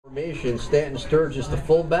Formation, Stanton Sturgis the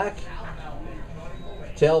fullback.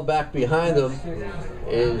 Tailback behind them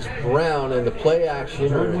is Brown, and the play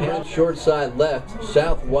action or hand short side left,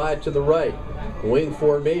 south wide to the right. Wing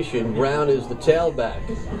formation, Brown is the tailback.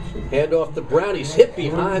 Hand off to Brown, he's hit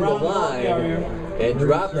behind the line and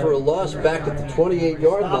dropped for a loss back at the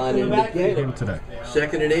 28-yard line in the game.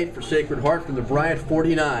 Second and 8 for Sacred Heart from the Bryant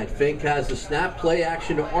 49. Fink has the snap, play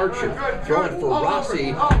action to Archer. Throwing for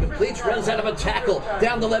Rossi, completes, runs out of a tackle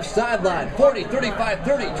down the left sideline. 40, 35,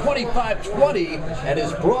 30, 25, 20, and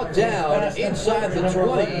is brought down inside the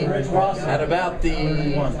 20 at about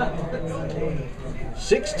the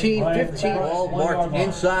 16, 15, all marked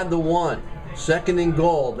inside the 1. Second and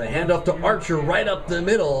goal. The handoff to Archer right up the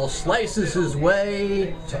middle. Slices his way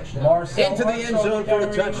into the end zone for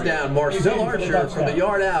a touchdown. Marcel Archer from the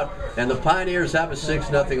yard out, and the Pioneers have a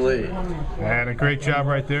 6-0 lead. And a great job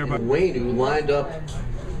right there. Wayne, who lined up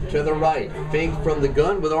to the right. Fink from the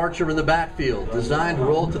gun with Archer in the backfield. Designed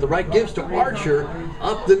roll to the right. Gives to Archer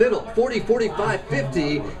up the middle. 40, 45,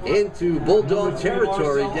 50 into Bulldog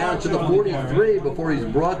territory down to the 43 before he's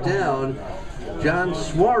brought down. John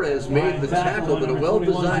Suarez made the tackle, but a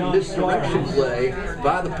well-designed misdirection play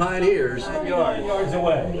by the Pioneers. Yards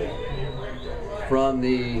away. From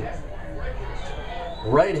the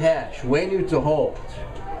right hash, Wayne to hold.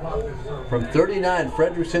 From 39,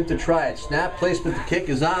 Fredrickson to try it. Snap placement, the kick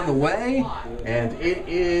is on the way, and it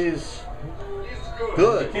is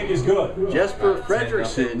good. The kick is good. Jesper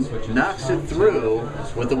Fredrickson knocks it through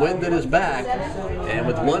with the wind at his back, and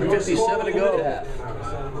with 1:57 to go.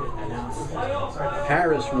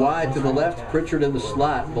 Harris wide to the left, Pritchard in the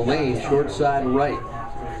slot, Mullane short side right.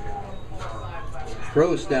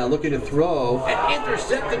 Gross now looking to throw, and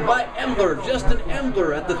intercepted by Embler. Justin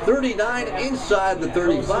Embler at the 39, inside the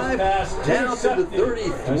 35, down to the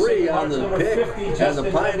 33 on the pick, and the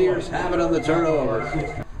Pioneers have it on the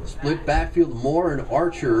turnover. Split backfield, Moore and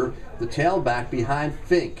Archer, the tailback behind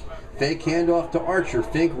Fink. Fake handoff to Archer.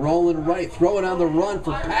 Fink rolling right, throwing on the run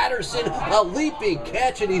for Patterson. A leaping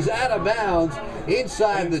catch, and he's out of bounds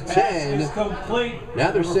inside the 10. Now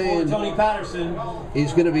they're saying Tony Patterson.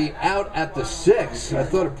 He's going to be out at the 6. I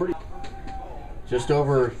thought it pretty. Just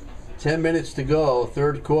over 10 minutes to go,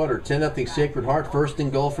 third quarter. 10-0 Sacred Heart. First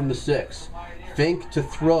and goal from the 6. Fink to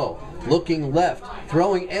throw. Looking left,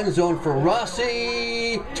 throwing end zone for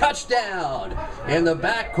Rossi. Touchdown! In the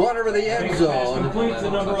back corner of the end zone.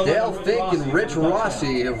 Dale Fink and Rich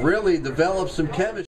Rossi have really developed some chemistry.